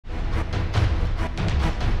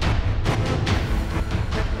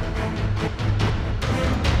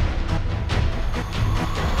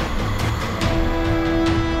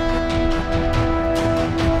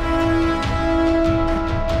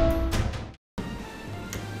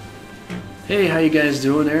Hey, how you guys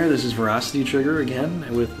doing there? This is Veracity Trigger again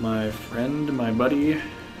with my friend, my buddy,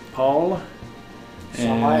 Paul.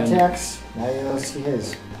 Saw my attacks, now you'll see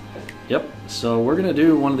his. Yep, so we're gonna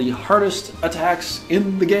do one of the hardest attacks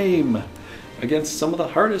in the game against some of the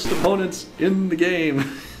hardest opponents in the game.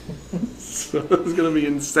 So it's gonna be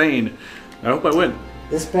insane. I hope I win.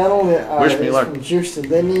 This battle Wish me is luck. from Juice to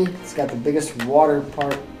Lidney. It's got the biggest water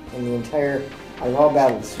part in the entire, out of all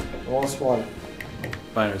battles. The most water.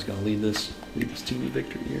 Vaynard's gonna lead this team to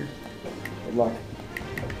victory here. Good luck.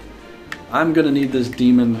 I'm gonna need this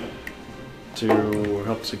demon to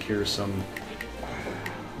help secure some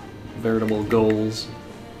veritable goals.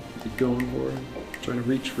 Keep going for, trying to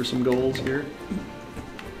reach for some goals here.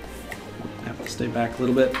 Have to stay back a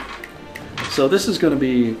little bit. So this is going to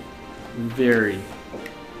be very,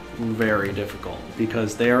 very difficult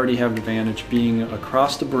because they already have advantage being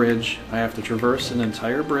across the bridge. I have to traverse an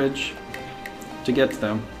entire bridge to get to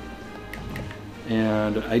them.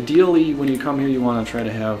 And ideally, when you come here, you want to try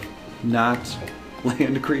to have not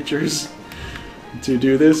land creatures to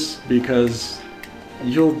do this because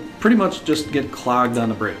you'll pretty much just get clogged on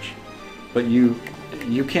the bridge. But you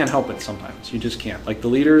can't help it sometimes. You just can't. Like the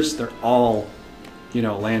leaders, they're all, you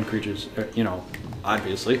know, land creatures, you know,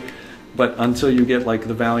 obviously. But until you get like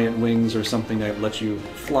the Valiant Wings or something that lets you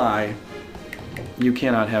fly, you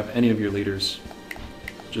cannot have any of your leaders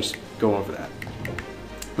just go over that.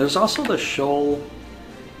 There's also the shoal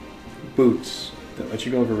boots that let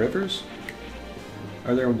you go over rivers.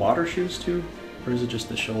 Are there water shoes too? Or is it just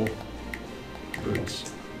the shoal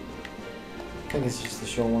boots? I think it's just the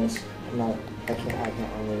show ones. I can't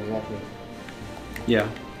remember exactly. Yeah,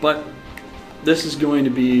 but this is going to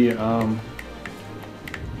be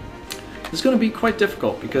quite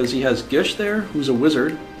difficult because he has Gish there, who's a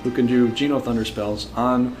wizard who can do Geno Thunder spells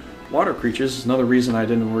on water creatures. It's another reason I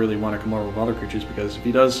didn't really want to come over with water creatures because if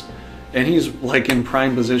he does, and he's like in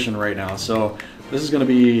prime position right now, so this is going to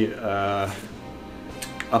be a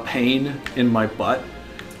pain in my butt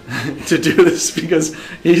to do this because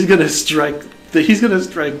he's going to strike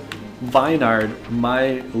Vaynard,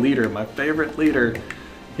 my leader, my favorite leader,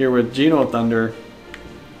 here with Geno Thunder,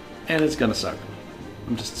 and it's gonna suck.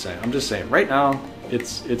 I'm just saying. Right now,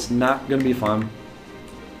 it's not gonna be fun,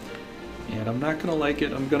 and I'm not gonna like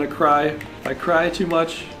it. I'm gonna cry. If I cry too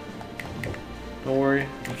much, don't worry.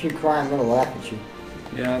 If you cry, I'm gonna laugh at you.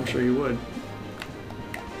 Yeah, I'm sure you would.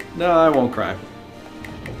 No, I won't cry,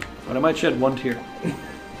 but I might shed one tear.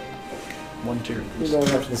 One tear. You're going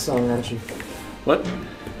after the song, aren't you? What?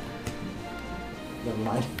 Never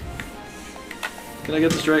mind. Can I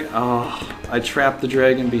get this dragon? Oh, I trapped the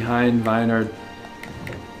dragon behind Vaynard.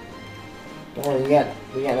 Don't worry, you got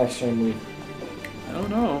extra move. I don't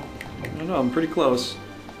know. I'm pretty close.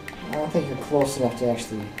 I don't think you're close enough to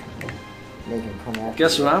actually make him come after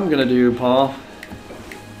Guess you. what I'm gonna do, Paul?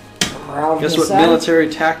 Around Guess the what side? military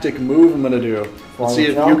tactic move I'm gonna do? Let's see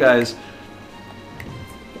if Jump? you guys...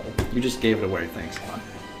 You just gave it away, thanks a lot.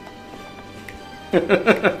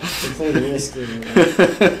 Completely risky,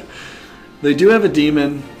 man. They do have a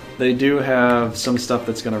demon. They do have some stuff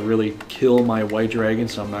that's going to really kill my white dragon,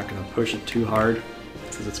 so I'm not going to push it too hard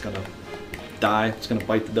because it's going to die. It's going to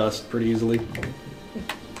bite the dust pretty easily.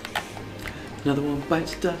 Another one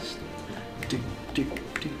bites dust. Do, do,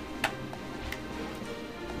 do.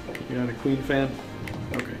 You're not a Queen fan?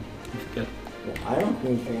 Okay, you forget. Well, I'm a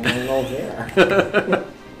Queen fan. I don't know if they are.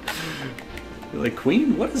 You're like,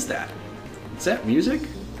 Queen? What is that? Is that music?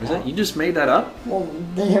 Is that you just made that up? Well,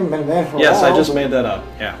 they haven't been banned for a Yes, while. I just made that up.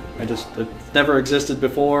 Yeah, it never existed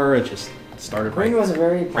before. It just started Queen was a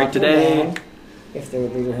very popular right today. band. If their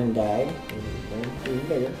leader hadn't died, it would be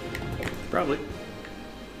bigger. Probably.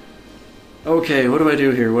 Okay, what do I do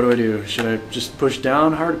here? What do I do? Should I just push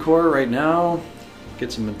down hardcore right now?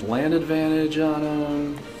 Get some land advantage on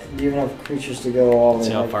him? You have enough creatures to go all the way.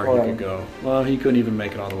 See how far he could go. Well, he couldn't even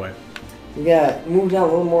make it all the way. You gotta move down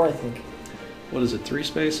a little more, I think. What is it, 3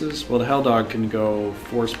 spaces? Well, the Hell Dog can go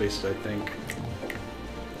 4 spaces, I think.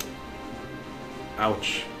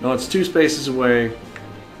 Ouch. No, it's 2 spaces away.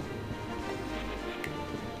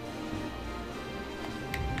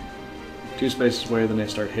 Two spaces away, then they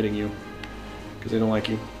start hitting you because they don't like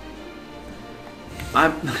you.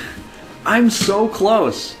 I'm so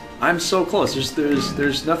close. I'm so close.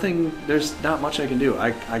 There's nothing. There's not much I can do.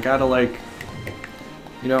 I gotta like,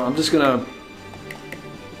 you know, I'm just gonna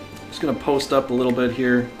post up a little bit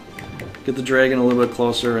here, get the dragon a little bit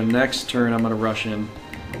closer, and next turn I'm gonna rush in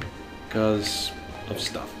because of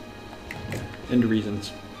stuff and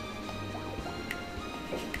reasons.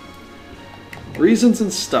 Reasons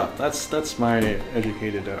and stuff. That's my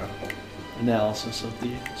educated analysis of the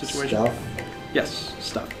situation. Stuff. Yes,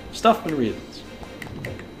 stuff. Stuff and reasons.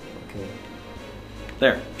 Okay.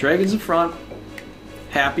 There. Dragon's in front.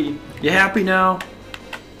 Happy. You happy now?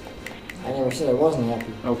 I never said I wasn't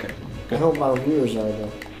happy. Okay. I Good. hope our viewers are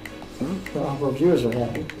though. I hope our viewers are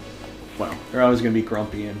happy. Well, they're always going to be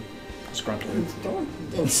grumpy and disgruntled. Don't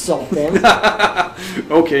insult them.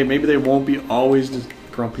 Okay, maybe they won't be always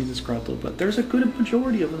grumpy, disgruntled, but there's a good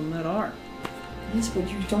majority of them that are. Yes, but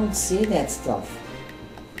you don't say that stuff.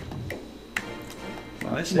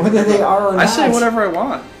 Well, I say Whether they are or not. I say whatever I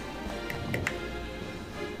want.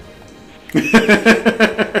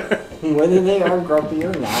 Whether they are grumpy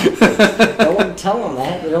or not. Don't tell them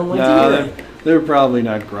that. They don't like to hear it. They're probably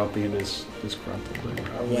not grumpy and disgruntled.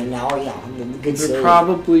 Yeah, now, yeah. Good They're save.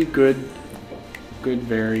 probably good,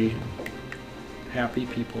 very happy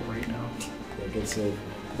people right now. Yeah, good save.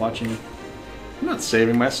 Watching. I'm not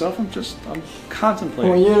saving myself. I'm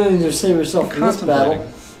contemplating. Well, you don't need to save yourself from this battle.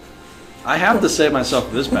 I have to save myself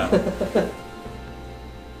for this battle.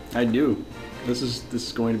 I do. This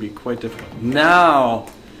is going to be quite difficult. Now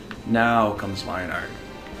comes Vaynard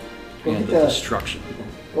and the destruction.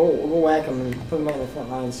 Go whack them and put them on the front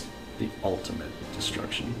lines. The ultimate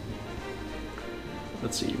destruction.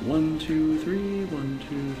 Let's see. 1, 2, 3. 1,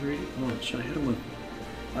 2, 3. Oh, should I hit him with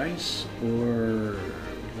ice or?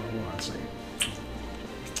 Well, hold on a second.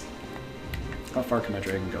 How far can my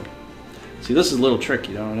dragon go? See, this is a little trick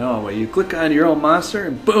you don't know. But you click on your own monster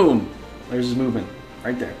and boom, there's his movement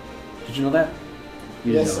right there. Did you know that?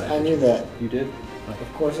 You Yes, didn't know that, I knew that. You did?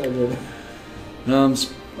 Of course I did.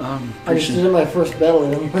 I just did my first battle,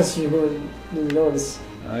 unless you didn't notice.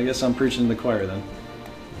 I guess I'm preaching to the choir then.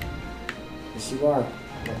 Yes, you are.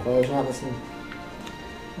 My choir's not listening.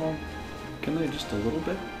 Well, can they just a little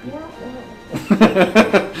bit?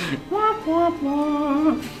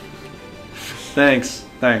 Thanks.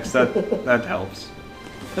 That helps.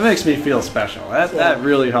 That makes me feel special. That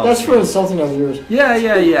really helps. That's for insulting our viewers. Yeah.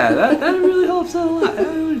 That really helps out a lot.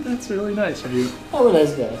 That's really nice of you. I'm a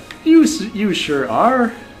nice guy. You sure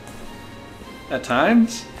are. At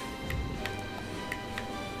times.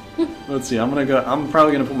 Let's see. I'm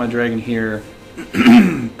probably gonna put my dragon here.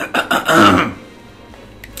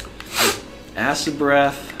 Acid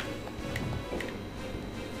breath.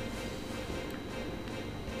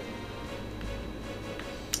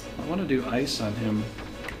 I want to do ice on him.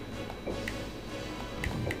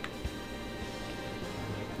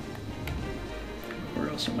 Where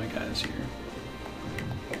else are my guys here?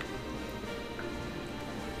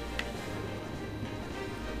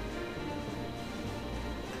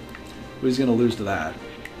 Well, he's gonna lose to that.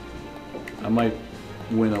 I might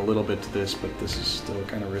win a little bit to this, but this is still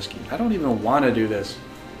kind of risky. I don't even want to do this.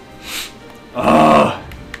 Ugh!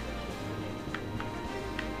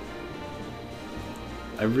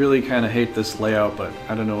 I really kind of hate this layout, but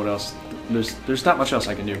I don't know what else. There's not much else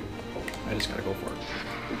I can do. I just gotta go for it.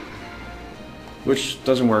 Which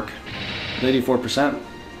doesn't work. 84%.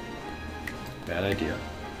 Bad idea.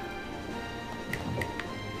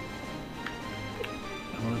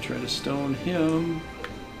 I want to try to stone him.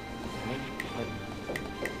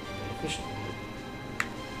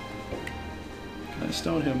 Can I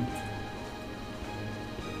stone him?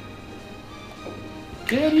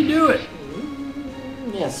 Can you do it?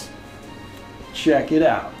 Yes. Check it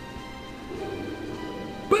out.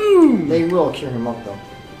 Boom! They will cure him up though.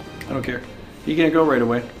 I don't care. He can't go right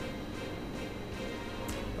away.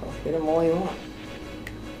 Well, hit him all you want.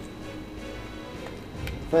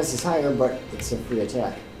 Defense is higher, but it's a free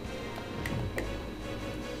attack.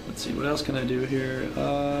 Let's see, what else can I do here?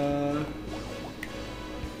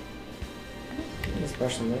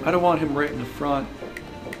 I don't want him right in the front,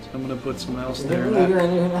 so I'm gonna put someone else there.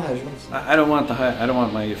 I don't want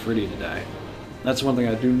my Ifriti to die. That's one thing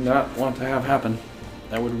I do not want to have happen.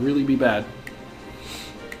 That would really be bad.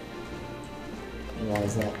 Why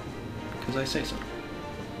is that? Because I say so.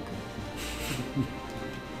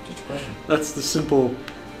 Just a question. That's the simple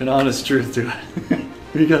and honest truth to it.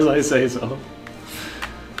 Because I say so.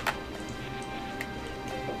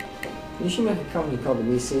 You should make a company called the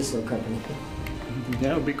We Say So Company.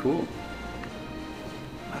 Yeah, it would be cool.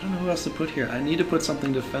 I don't know who else to put here. I need to put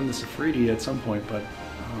something to defend this Ifriti at some point, but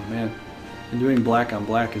oh man. And doing black on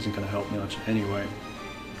black isn't going to help me much anyway.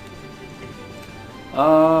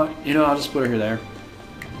 You know, I'll just put her there.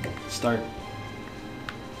 Start.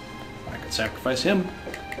 I could sacrifice him.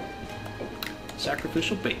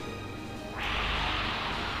 Sacrificial bait.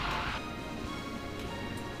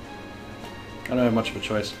 I don't have much of a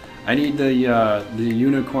choice. I need the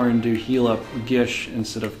unicorn to heal up Gish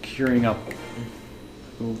instead of curing up,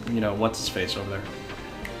 you know, what's his face over there.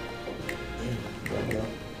 Dracula.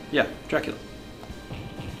 Yeah, Dracula.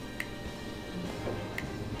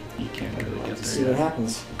 He can't really get Let's there see what yet.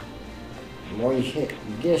 happens. The more you hit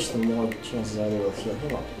Gish, the more chances are they will heal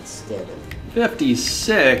him up instead of.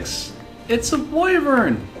 56? It's a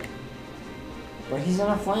wyvern! But he's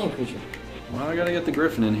not a flying creature. Well, I gotta get the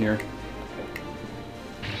griffin in here.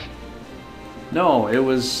 No, it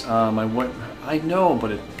was my what? I know,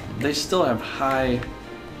 but they still have high.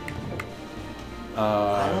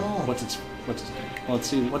 What's its name? Well,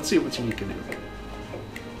 let's see what he can do.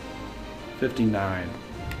 59.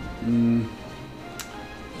 You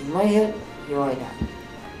might hit. You might not.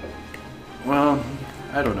 Well,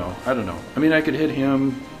 I don't know. I mean, I could hit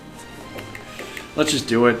him. Let's just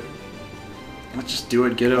do it.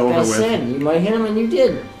 Get it over Like I with. said, you might hit him, and you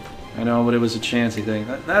did. I know, but it was a chancy thing.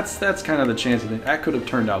 That's kind of the chancy thing. That could have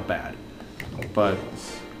turned out bad, but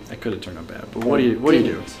that could have turned out bad. But what do you do?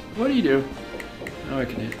 What do you do? Now I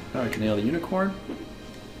can nail the unicorn.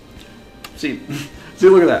 See,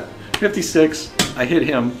 look at that. 56. I hit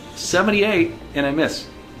him. 78, and I miss.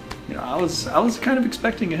 You know, I was kind of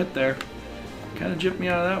expecting a hit there. Kind of gypped me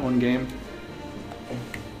out of that one game.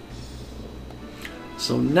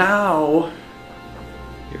 So now,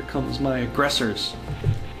 here comes my aggressors.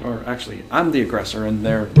 Or actually, I'm the aggressor and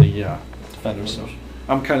they're the defenders. So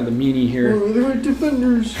I'm kind of the meanie here. Oh, they're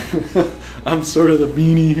defenders. I'm sort of the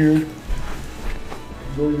meanie here.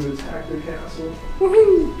 I'm going to attack the castle.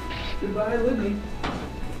 Woohoo! Goodbye, Lidney.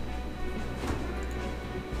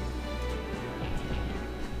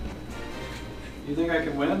 You think I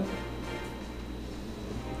can win?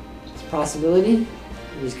 It's a possibility. You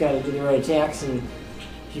just got to do the right attacks, and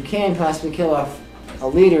if you can possibly kill off a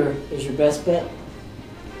leader, is your best bet.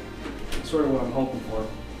 Sort of what I'm hoping for.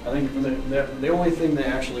 I think the only thing they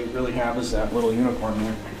actually really have is that little unicorn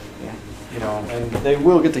there. Yeah. You know, and they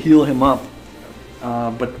will get to heal him up,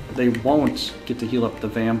 but they won't get to heal up the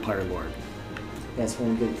vampire lord. That's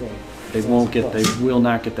one good thing. They won't get. They will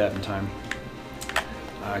not get that in time.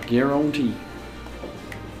 Guarantee.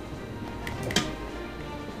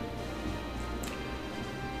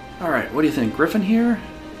 All right. What do you think, Griffin here,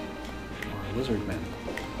 or Lizard Man?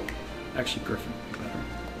 Actually, Griffin.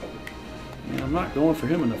 Yeah, I'm not going for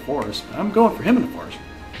him in the forest. I'm going for him in the forest.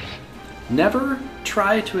 Never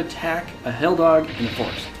try to attack a hell dog in the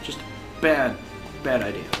forest. Just bad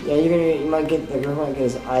idea. Yeah, you might get the Griffin might get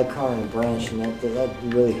his eye caught in a branch, and that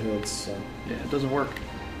really hurts. So. Yeah, it doesn't work.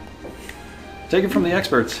 Take it from the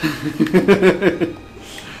experts.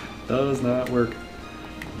 Does not work.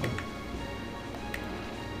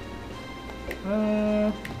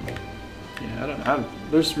 Yeah, I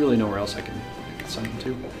don't. There's really nowhere else I can send them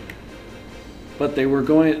to. But they are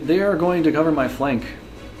going to cover my flank.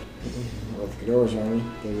 With Cador's army,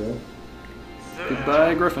 they will.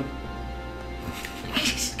 Goodbye, Griffin.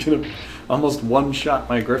 Just gonna almost one-shot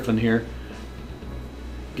my Griffin here.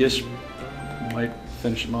 Gish might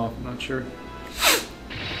finish him off, I'm not sure.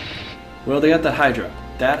 Well, they got that Hydra.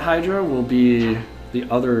 That Hydra will be the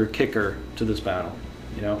other kicker to this battle,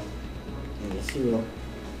 you know? Yes, he will.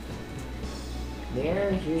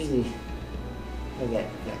 They're usually like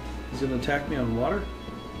that. He's gonna attack me on water?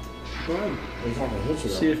 Go ahead. He's not gonna hit you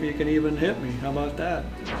though. See if he can even hit me. How about that?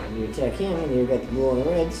 You attack him, and you've got the blue and the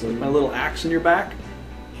red, so My little axe in your back?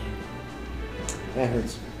 that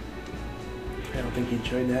hurts. I don't think he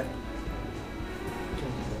enjoyed that.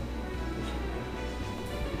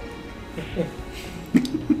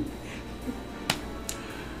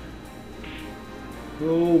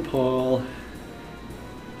 Oh, Paul.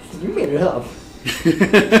 You made it up.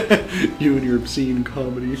 You and your obscene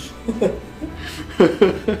comedies.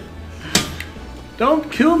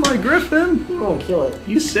 Don't kill my griffin! You won't kill it.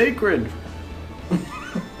 He's sacred.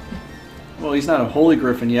 Well, he's not a holy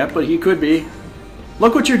griffin yet, but he could be.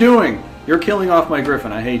 Look what you're doing! You're killing off my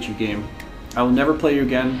griffin. I hate you, game. I will never play you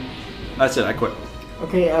again. That's it, I quit.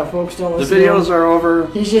 Okay, folks, don't The listen videos to him. are over.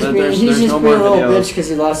 He's just being, There's he's just no being a more little videos. bitch because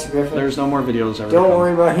he lost the griffin. There's no more videos ever. Don't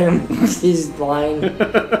worry about him. He's lying.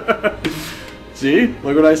 See?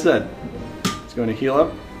 Look what I said. He's going to heal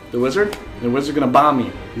up the wizard. The wizard's going to bomb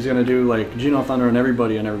me. He's going to do like Geno Thunder on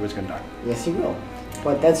everybody, and everybody's going to die. Yes, he will.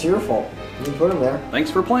 But that's your fault. You put him there. Thanks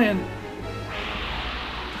for playing.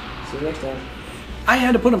 See you next time. I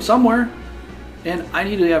had to put him somewhere. And I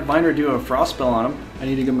need to have Vaynard do a frost spell on him. I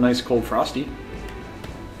need to give him a nice cold frosty.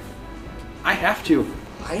 I have to.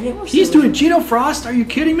 I never He's said doing Geno Frost? Are you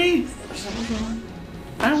kidding me?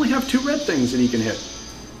 I only have 2 red things that he can hit.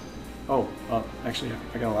 Oh, actually,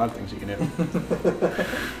 I got a lot of things he can hit.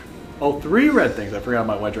 Oh, 3 red things. I forgot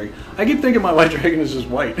my white dragon. I keep thinking my white dragon is just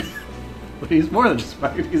white. But he's more than just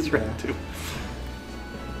white. He's red, too.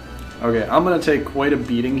 Okay, I'm going to take quite a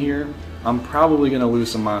beating here. I'm probably going to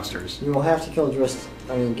lose some monsters. You will have to kill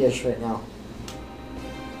Gish right now.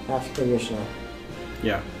 Have to kill Gish now.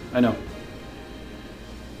 Yeah, I know.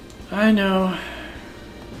 I know.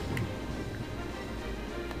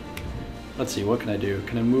 Let's see, what can I do?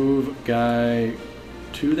 Can I move guy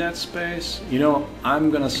to that space? You know, I'm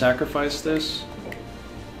gonna sacrifice this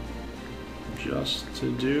just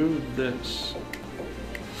to do this.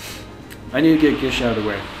 I need to get Gish out of the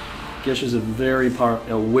way. Gish is a very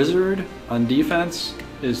powerful... A wizard on defense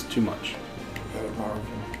is too much. Very powerful.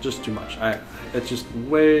 Just too much. It's just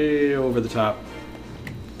way over the top.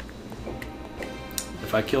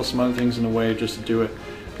 If I kill some other things in the way just to do it...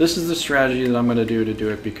 This is the strategy that I'm going to do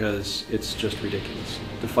it because it's just ridiculous.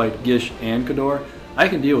 To fight Gish and Cador, I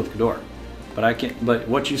can deal with Cador, but I can't. But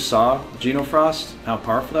what you saw, Genofrost, how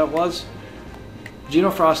powerful that was.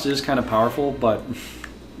 Genofrost is kind of powerful, but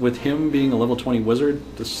with him being a level 20 wizard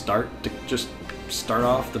to just start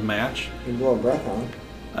off the match, You blow a breath on him.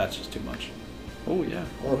 that's just too much. Oh yeah.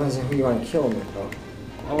 Well, it depends on who you want to kill him with, though.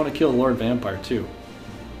 I want to kill Lord Vampire too.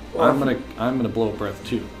 Well, I'm gonna blow a breath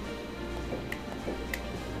too.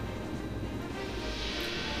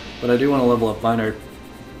 But I do want to level up Vaynard,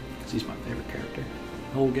 because he's my favorite character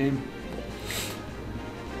the whole game.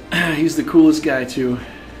 He's the coolest guy too.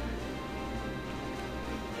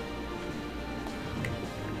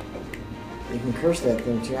 You can curse that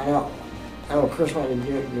thing too. I know curse might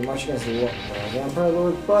do much against the Vampire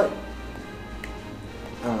Lord, but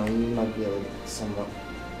I don't know, you might be able to somewhat.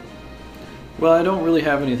 Well, I don't really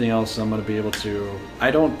have anything else I'm going to be able to...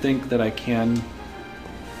 I don't think that I can...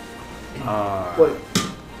 What?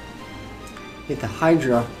 Hit the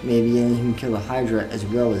Hydra, maybe, and you can kill the Hydra as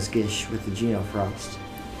well as Gish with the Genofrost.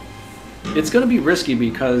 It's going to be risky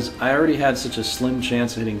because I already had such a slim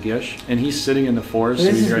chance of hitting Gish, and he's sitting in the 4s,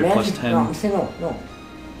 so he's already plus 10. No, I'm saying no.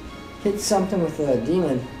 Hit something with a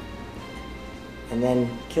demon, and then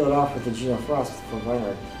kill it off with the Genofrost for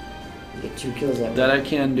Vaynard. You get 2 kills that way. That I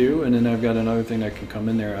can do, and then I've got another thing that can come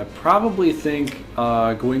in there. I probably think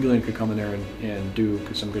Gwingling could come in there and do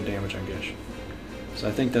some good damage on Gish. So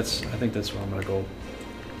I think that's what I'm gonna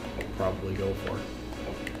probably go for.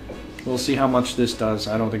 We'll see how much this does.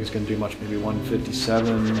 I don't think it's gonna do much. Maybe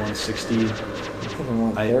 157, 160.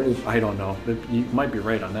 130. I don't know. You might be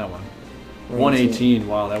right on that one. 118.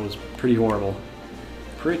 Wow, that was pretty horrible.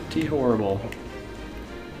 Pretty horrible.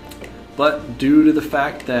 But due to the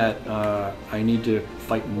fact that I need to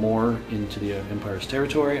fight more into the Empire's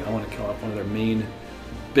territory, I want to kill off one of their main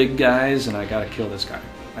big guys, and I gotta kill this guy.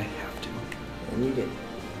 I have to. And you did.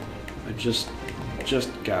 I just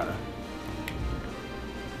gotta.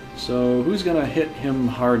 So who's gonna hit him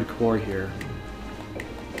hardcore here?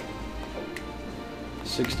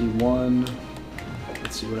 61.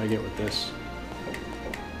 Let's see what I get with this.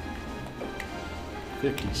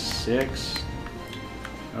 56.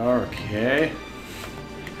 Okay.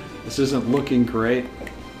 This isn't looking great.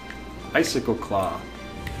 Icicle Claw.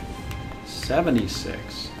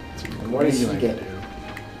 76. What does he get? Do?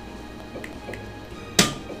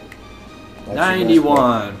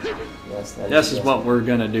 91. Yes, This is what we're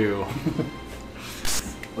gonna do.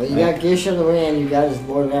 Well, you got Gish on the way, and you got his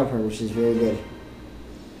Lord Vampire, which is very good.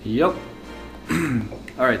 Yep.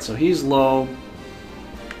 Alright, so he's low.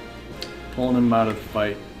 Pulling him out of the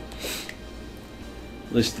fight.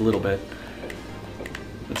 At least a little bit.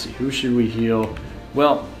 Let's see, who should we heal?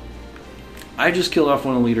 Well, I just killed off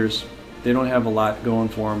one of the leaders. They don't have a lot going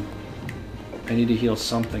for them. I need to heal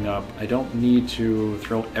something up. I don't need to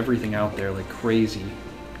throw everything out there like crazy.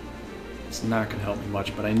 It's not going to help me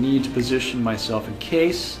much, but I need to position myself in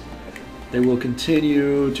case they will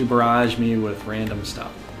continue to barrage me with random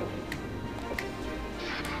stuff.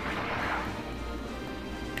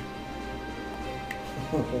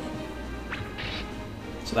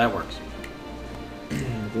 So that works. You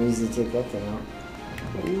can easily take that thing out.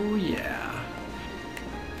 Oh yeah.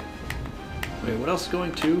 Wait, what else is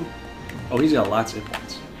going to? Oh, he's got lots of hit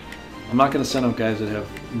points. I'm not going to send up guys that have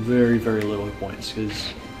very, very little hit points,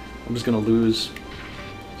 because I'm just going to lose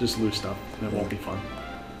stuff, and it won't be fun.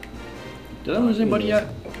 Did I lose anybody yet?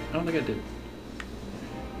 I don't think I did.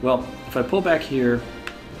 Well, if I pull back here,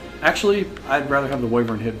 actually, I'd rather have the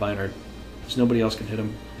Wyvern hit Vaynard, because nobody else can hit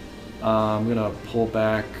him. I'm going to pull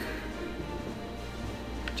back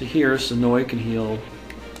to here so Noi can heal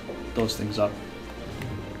those things up.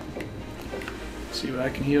 See what I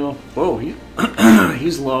can heal. Whoa,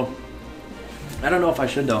 he's low. I don't know if I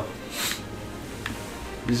should though.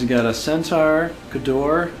 He's got a Centaur,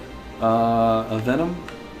 Cador, a Venom,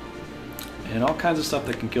 and all kinds of stuff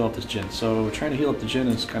that can kill up this Djinn. So trying to heal up the Djinn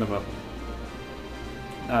is kind of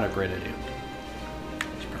not a great idea.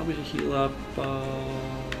 Should probably heal up.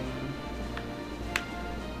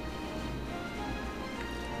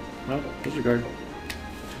 Well, disregard.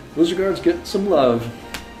 Lizard guards get some love.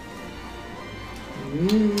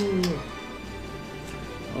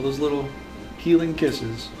 All those little healing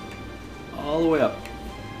kisses. All the way up.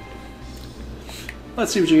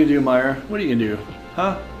 Let's see what you can do, Meyer. What are you gonna do?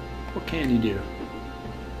 Huh? What can you do?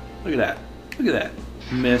 Look at that. Look at that.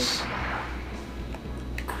 Miss.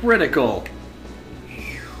 Critical.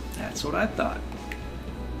 That's what I thought.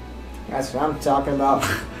 That's what I'm talking about.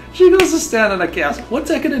 She goes to stand on a castle. What's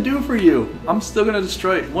that gonna do for you? I'm still gonna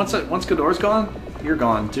destroy it. Once Cador's gone, you're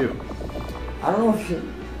gone too. I don't know if you...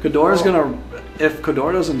 Cador's gonna... If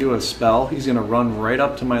Cador doesn't do a spell, he's gonna run right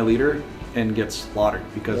up to my leader and get slaughtered.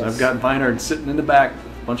 Because Yes. I've got Vaynard sitting in the back,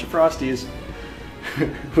 a bunch of Frosties,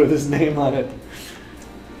 with his name on it.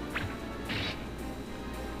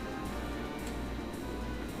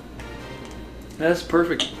 That's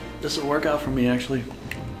perfect. This will work out for me, actually.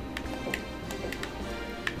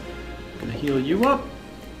 Gonna heal you up,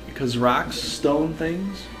 because rocks stone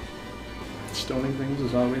things. Stoning things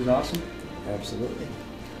is always awesome. Absolutely.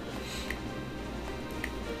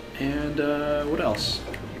 And what else?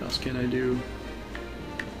 What else can I do?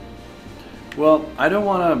 Well, I don't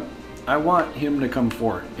want to... I want him to come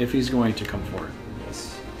forward, if he's going to come forward.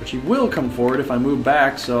 Yes. Which he will come forward if I move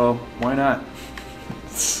back, so why not?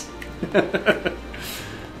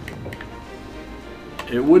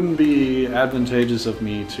 It wouldn't be advantageous of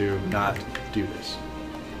me to not do this.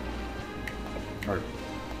 Or,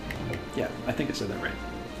 yeah, I think I said that right.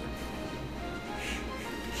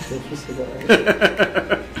 I think you said that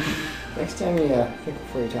right. Next time you think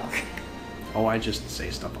before you talk. Oh, I just say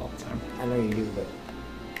stuff all the time. I know you do, but...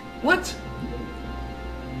 What?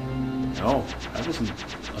 No, that wasn't a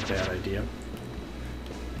bad idea.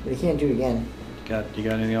 But you can't do it again. You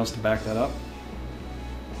got anything else to back that up?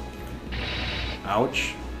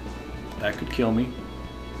 Ouch. That could kill me.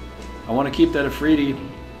 I want to keep that Afridi.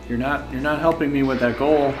 You're not helping me with that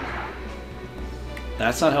goal.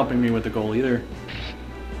 That's not helping me with the goal either.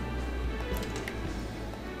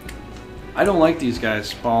 I don't like these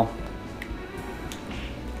guys, Paul.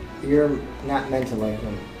 You're not meant to like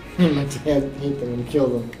them. You're meant to hate them and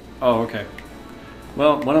kill them. Oh, okay.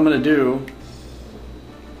 Well, what I'm going to do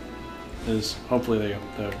is hopefully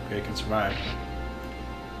they can survive.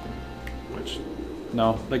 Which,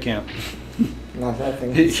 no, they can't. Not that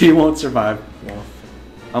thing. He won't survive. No.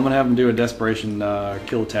 I'm gonna have him do a desperation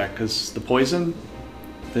kill attack because the poison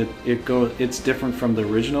it's different from the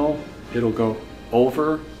original. It'll go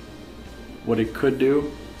over what it could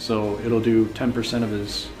do, so it'll do 10% of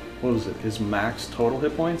his his max total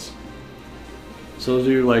hit points. So it'll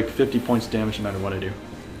do like 50 points of damage no matter what I do.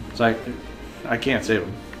 So I can't save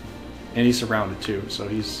him, and he's surrounded too, so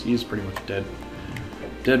he's pretty much dead.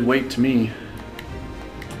 Dead weight to me.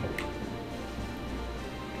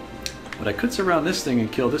 But I could surround this thing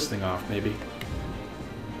and kill this thing off, maybe.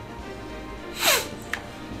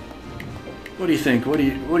 What do you think? What do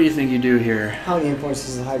you think you do here? How many hit points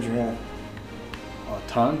does the Hydra have? A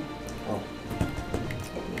ton? Oh.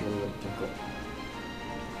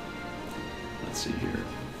 Let's see here.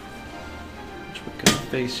 Which way can I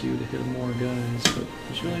face you to hit more guys? But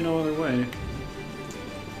there's really no other way.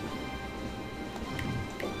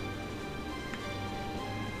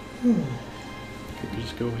 Could we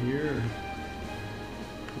just go here?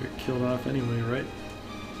 Or get killed off anyway, right?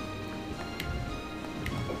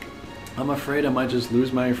 I'm afraid I might just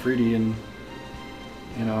lose my Afridi and,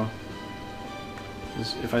 you know,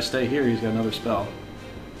 'cause if I stay here, he's got another spell.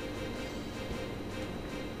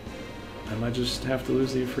 I might just have to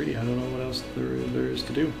lose the Afridi. I don't know what else there is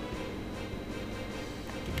to do.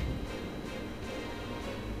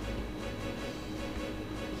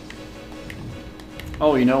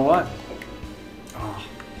 Oh, you know what? Oh.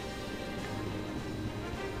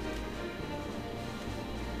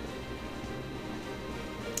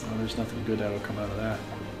 Oh, there's nothing good that'll come out of that.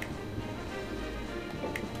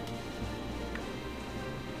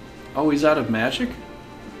 Oh, he's out of magic?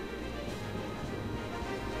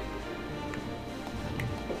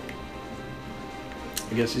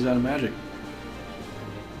 I guess he's out of magic.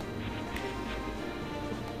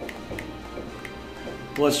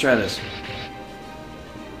 Well, let's try this.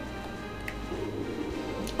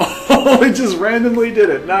 Oh, he just randomly did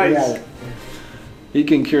it. Nice. Yeah. He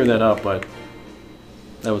can cure that up, but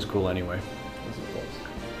that was cool anyway.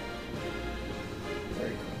 Very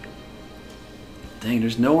cool. Dang,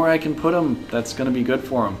 there's nowhere I can put him that's going to be good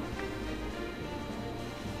for him.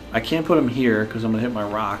 I can't put him here because I'm going to hit my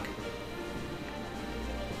rock.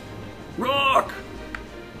 Rock!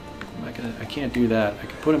 I can't do that. I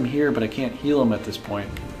can put him here, but I can't heal him at this point.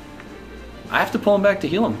 I have to pull him back to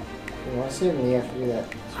heal him. You want to save him, you have to do that.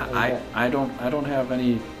 I don't have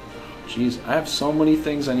any... Jeez, I have so many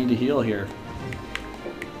things I need to heal here.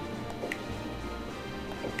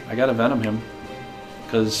 I gotta venom him.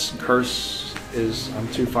 Because curse is... I'm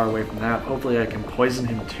too far away from that. Hopefully I can poison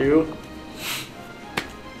him too.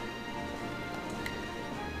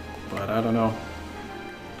 But I don't know.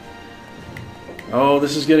 Oh,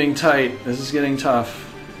 this is getting tight. This is getting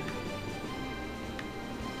tough.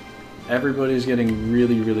 Everybody's getting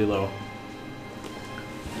really, really low.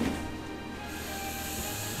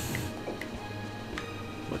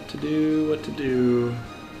 What to do? What to do?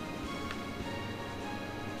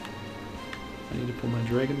 I need to pull my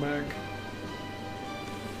dragon back.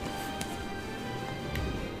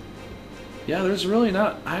 Yeah, there's really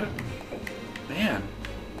not... Man.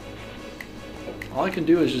 All I can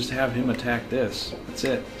do is just have him attack this. That's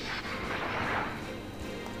it.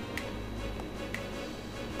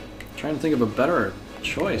 Trying to think of a better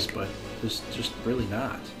choice, but there's just really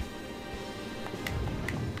not.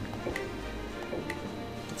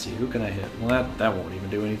 Let's see, who can I hit? Well, that won't even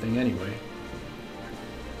do anything anyway.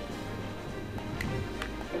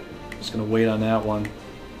 Just gonna wait on that one.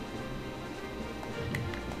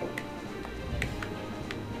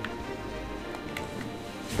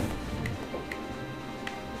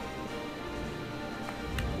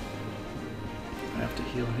 I have to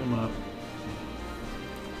heal him up.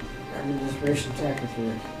 I mean, inspiration attack if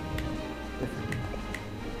you're different.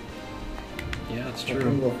 Yeah, that's So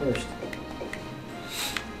true. you go first.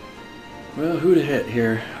 Well, who to hit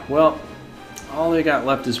here? Well, all they got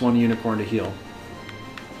left is one unicorn to heal.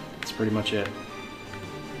 That's pretty much it.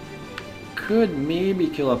 Could maybe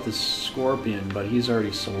kill up this scorpion, but he's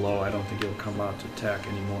already so low, I don't think he'll come out to attack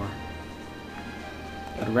anymore.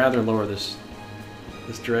 I'd rather lower this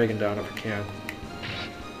dragon down if I can.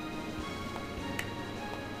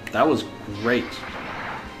 That was great.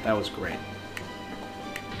 That was great.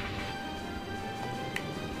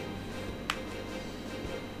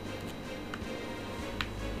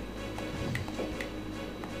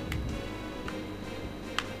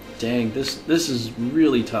 Dang, this is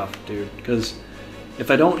really tough, dude. Because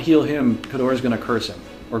if I don't heal him, Cador's gonna curse him,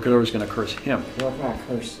 or Cador's gonna curse him. Well, not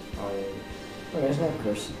curse. Oh, yeah. Oh, there's not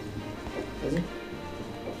curse. Is he?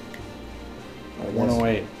 Oh,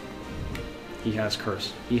 108. He has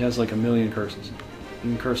curse. He has like a million curses. He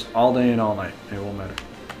can curse all day and all night. It won't matter.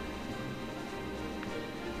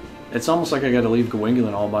 It's almost like I gotta leave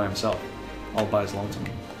Gwingulin all by himself. All by his lonesome.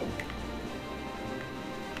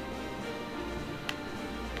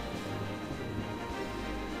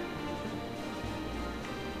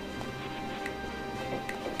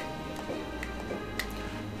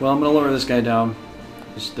 Well, I'm gonna lower this guy down.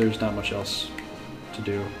 There's not much else to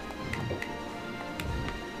do.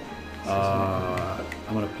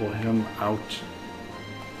 I'm gonna pull him out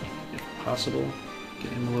if possible.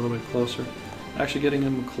 Get him a little bit closer. Actually, getting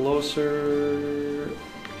him closer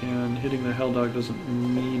and hitting the hell dog doesn't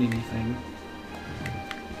mean anything.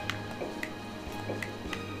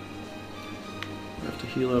 I have to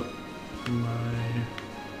heal up my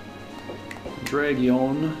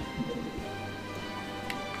Dragion.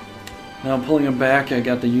 Now I'm pulling him back. I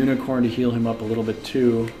got the unicorn to heal him up a little bit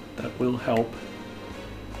too. That will help.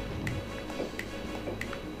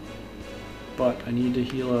 But I need to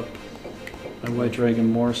heal up my white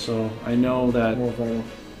dragon more, so I know that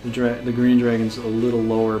the green dragon's a little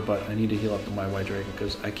lower, but I need to heal up my white dragon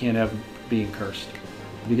because I can't have him being cursed.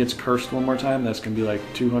 If he gets cursed one more time, that's going to be like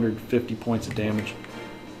 250 points of damage.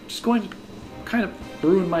 Just going to kind of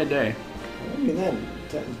ruin my day. Maybe then.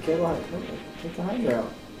 Take the Hydra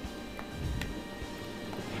out.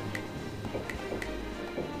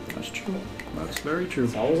 That's true. That's very true.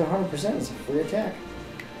 It's always 100%. It's a free attack.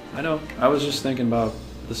 I know. I was just thinking about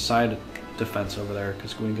the side defense over there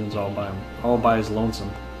because Gwingulin's all by his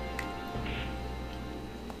lonesome.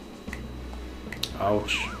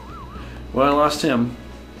 Ouch. Well, I lost him.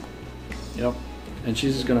 Yep. And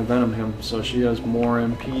she's just gonna venom him, so she has more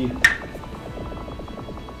MP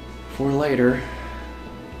for later.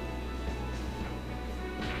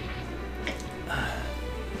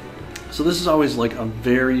 So this is always like a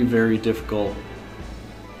very, very difficult.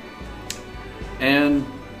 And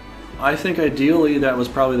I think ideally that was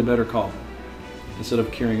probably the better call instead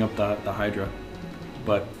of curing up the Hydra.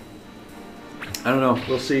 But I don't know.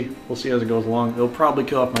 We'll see. We'll see as it goes along. It'll probably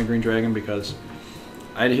kill off my green dragon because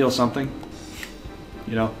I had to heal something.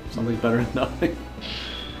 You know, something's better than nothing.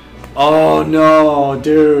 Oh no,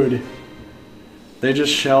 dude. They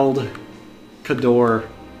just shelled Cador.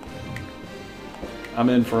 I'm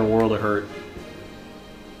in for a world of hurt.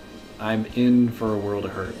 I'm in for a world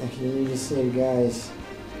of hurt. If you need to save guys,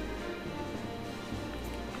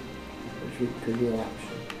 retreat could be an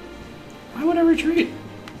option. Why would I retreat?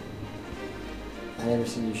 never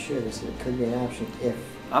said you should. I said it could be an option if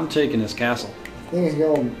I'm taking his castle. things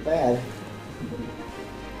go bad.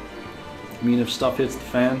 I mean, if stuff hits the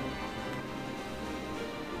fan.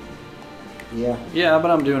 Yeah. Yeah,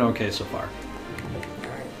 but I'm doing okay so far.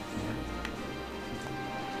 Alright.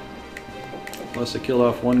 Plus I killed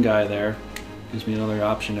off one guy there. Gives me another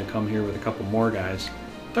option to come here with a couple more guys.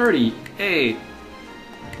 38!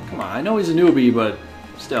 Come on, I know he's a newbie, but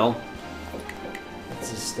still.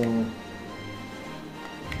 That's a stone.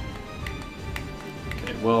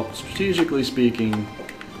 Okay, well, strategically speaking,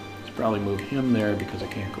 let's probably move him there because I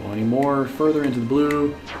can't go any more further into the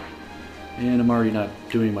blue. And I'm already not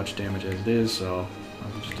doing much damage as it is, so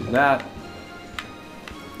I'll just do that.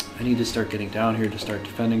 I need to start getting down here to start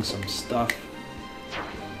defending some stuff.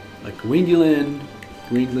 Like Gwendolyn.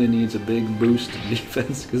 Gwendolyn needs a big boost in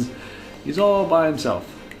defense because he's all by himself.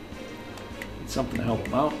 Need something to help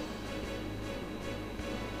him out.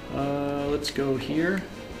 Let's go here.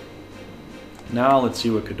 Now let's see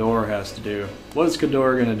what Cador has to do. What is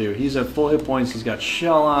Cador going to do? He's at full hit points. He's got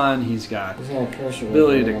shell on. He's got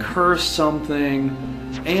ability to curse something.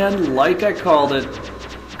 And like I called it,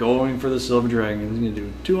 going for the Silver Dragon. He's going to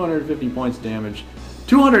do 250 points of damage.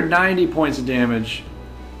 290 points of damage.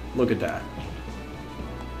 Look at that.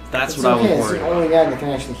 That's what I was worried about. It's the only guy that can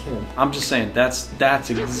actually hit him. I'm just saying, that's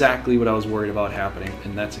exactly what I was worried about happening.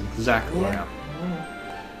 And that's exactly what happened.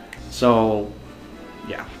 So,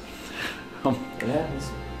 yeah.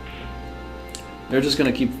 They're just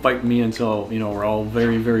gonna keep fighting me until, you know, we're all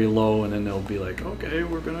very, very low, and then they'll be like, okay,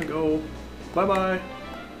 we're gonna go, bye-bye.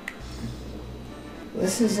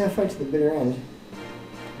 This is a fight to the bitter end.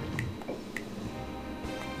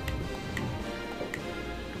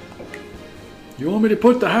 You want me to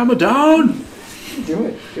put the hammer down? Do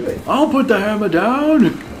it, do it. I'll put the hammer down.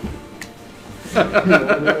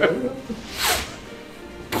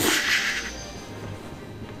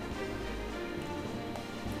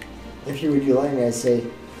 If you would do like me, I'd say,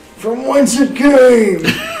 from whence it came!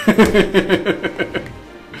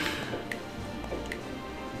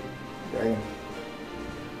 Dragon.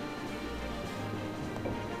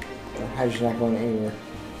 The hydrogen's not going anywhere.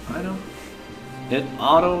 I know. It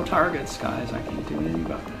auto-targets, guys. I can't do anything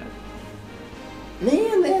about that.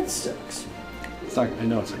 Man, that sucks. It's not, I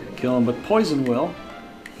know it's not going to kill him, but poison will.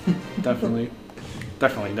 Definitely.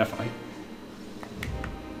 Definitely.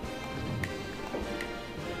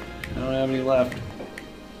 I don't have any left.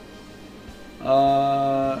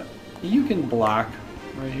 You can block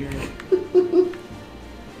right here.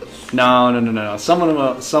 No.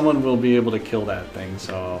 Someone will be able to kill that thing,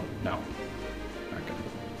 so no. Not gonna.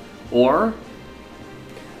 Or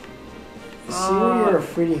see where you're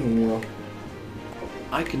afraid of him, though.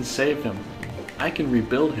 I can save him. I can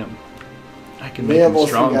rebuild him. I can make him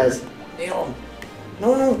stronger. Guys. Nail him.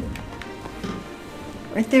 No.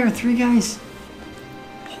 Right there, 3 guys.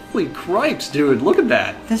 Holy cripes, dude, look at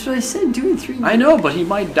that. That's what I said, doing 3 guys. I know, but he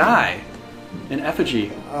might die in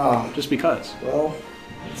effigy. Oh. Just because. Well,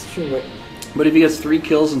 it's true, but if he gets 3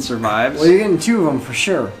 kills and survives... Well, you're getting 2 of them for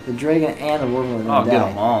sure. The dragon and the wolverine are going to die. Get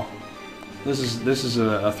them all. This is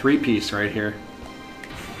a 3-piece right here.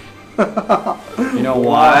 You know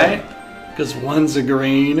why? Because one's a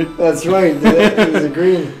green. That's right, he's a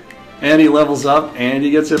green. And he levels up and he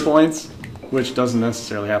gets hit points, which doesn't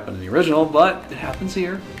necessarily happen in the original, but it happens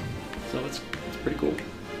here. So it's pretty cool.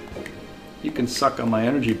 You can suck on my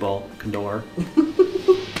energy bolt, Cador.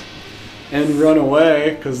 And run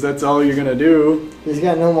away, because that's all you're going to do. He's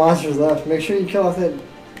got no monsters left. Make sure you kill off that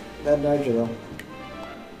dodger, though.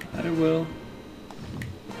 I will.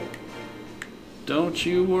 Don't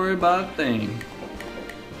you worry about a thing.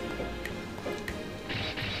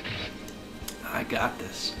 I got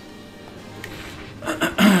this.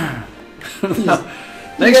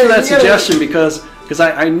 Thanks for that suggestion, because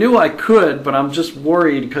I knew I could, but I'm just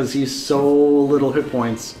worried because he's so little hit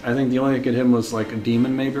points. I think the only thing that could hit him was like a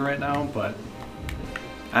demon maybe right now, but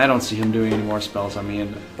I don't see him doing any more spells. I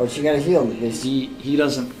mean, but you gotta heal him at least.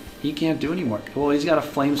 He can't do any more. Well, he's got a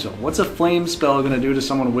flame spell. What's a flame spell gonna do to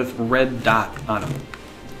someone with red dot on him?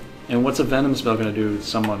 And what's a venom spell gonna do to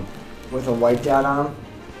someone with a white dot on him?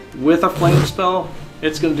 With a flame spell,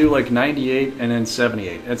 it's gonna do like 98 and then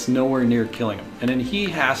 78. It's nowhere near killing him. And then he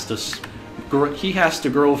has to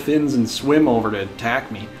grow fins and swim over to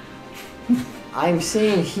attack me. I'm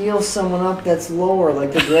saying heal someone up that's lower,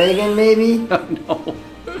 like the dragon maybe? No.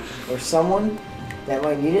 Or someone that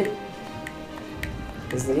might need it.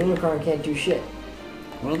 Because the unicorn can't do shit.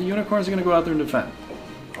 Well, the unicorn's gonna go out there and defend.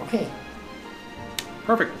 Okay.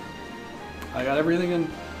 Perfect. I got everything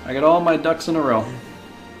in. I got all my ducks in a row.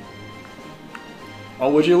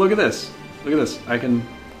 Oh, would you look at this? Look at this. I can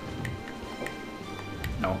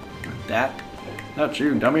No, not that. Not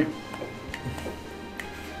you, dummy.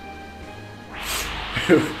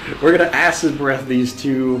 We're gonna acid breath these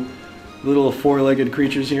two little four-legged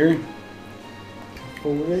creatures here.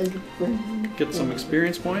 Get some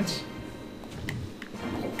experience points.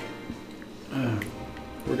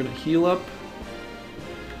 We're gonna heal up.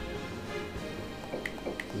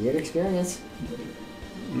 You get experience.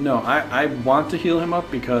 No, I want to heal him up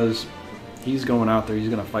because he's going out there. He's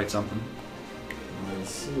gonna fight something. I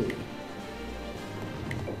see.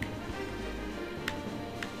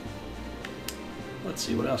 Let's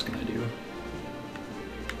see, what else can I do?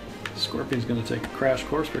 Scorpion's gonna take a crash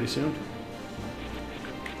course pretty soon.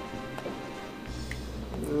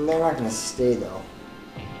 They're not gonna stay though.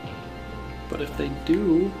 But if they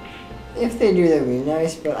do... If they do, that'd be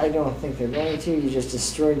nice, but I don't think they're going to. You just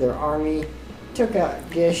destroyed their army, took out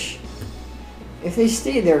Gish. If they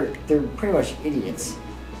stay, they're pretty much idiots.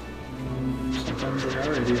 Sometimes they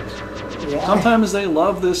are idiots. Yeah. Sometimes they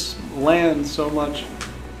love this land so much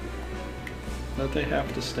that they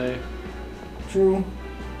have to stay. True.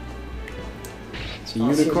 It's a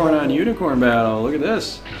unicorn on unicorn battle. Look at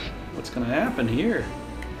this. What's gonna happen here?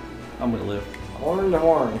 I'm gonna live. Horn to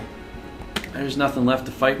horn. There's nothing left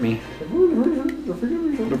to fight me.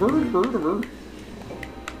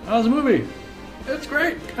 How's the movie? It's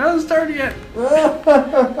great. Hasn't started yet. I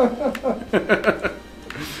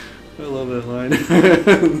love that line.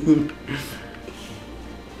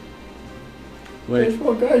 Wait. Guess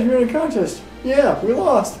what, guys? We're in a contest. Yeah, we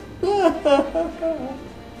lost.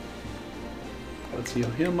 Let's heal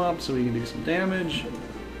him up so we can do some damage.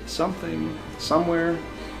 Something, somewhere.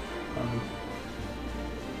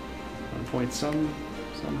 On point somehow.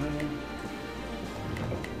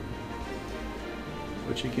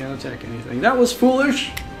 But you can't attack anything. That was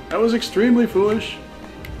foolish! That was extremely foolish.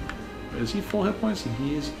 Wait, is he full hit points? And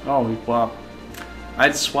he's... Oh, he flopped.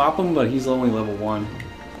 I'd swap him, but he's only level 1.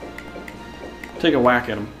 Take a whack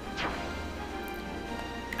at him.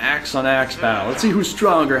 Axe on axe battle. Let's see who's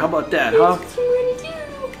stronger. How about that, huh?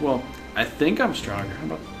 Well, I think I'm stronger. How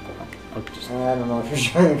about... I'll just... I don't know if you're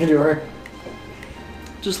stronger, Cador.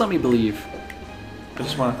 Just let me believe. I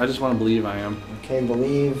just want to believe I am. Okay,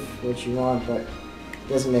 believe what you want, but it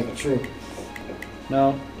doesn't make it true.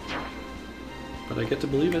 No. But I get to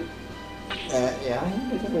believe it. Yeah,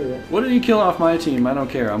 I get to believe it. What did he kill off my team? I don't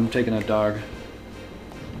care. I'm taking that dog.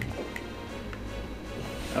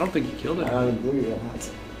 I don't think he killed it. I don't believe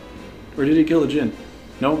it. Or did he kill the Jinn?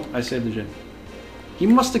 No, I saved the Jinn. He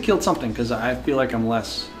must have killed something, because I feel like I'm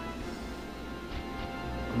less.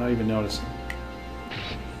 I'm not even noticing.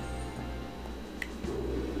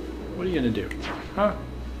 What are you gonna do? Huh?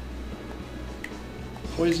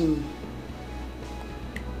 Poison...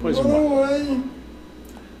 Poison what?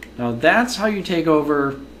 Now that's how you take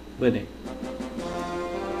over Lidney.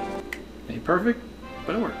 Ain't perfect,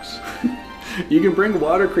 but it works. You can bring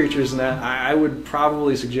water creatures in that. I would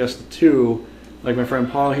probably suggest 2, like my friend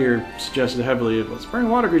Paul here suggested heavily. Let's bring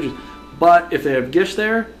water creatures. But if they have Gish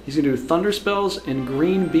there, he's gonna do thunder spells and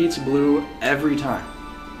green beats blue every time.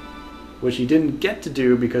 Which he didn't get to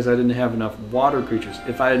do because I didn't have enough water creatures.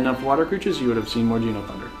 If I had enough water creatures, you would have seen more Geno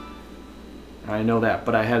Thunder. I know that,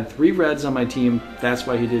 but I had 3 reds on my team. That's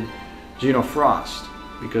why he did Geno Frost,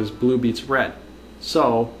 because blue beats red.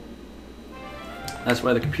 So, that's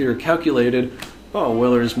why the computer calculated, oh,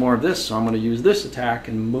 well, there's more of this, so I'm going to use this attack,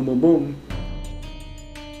 and boom, boom, boom.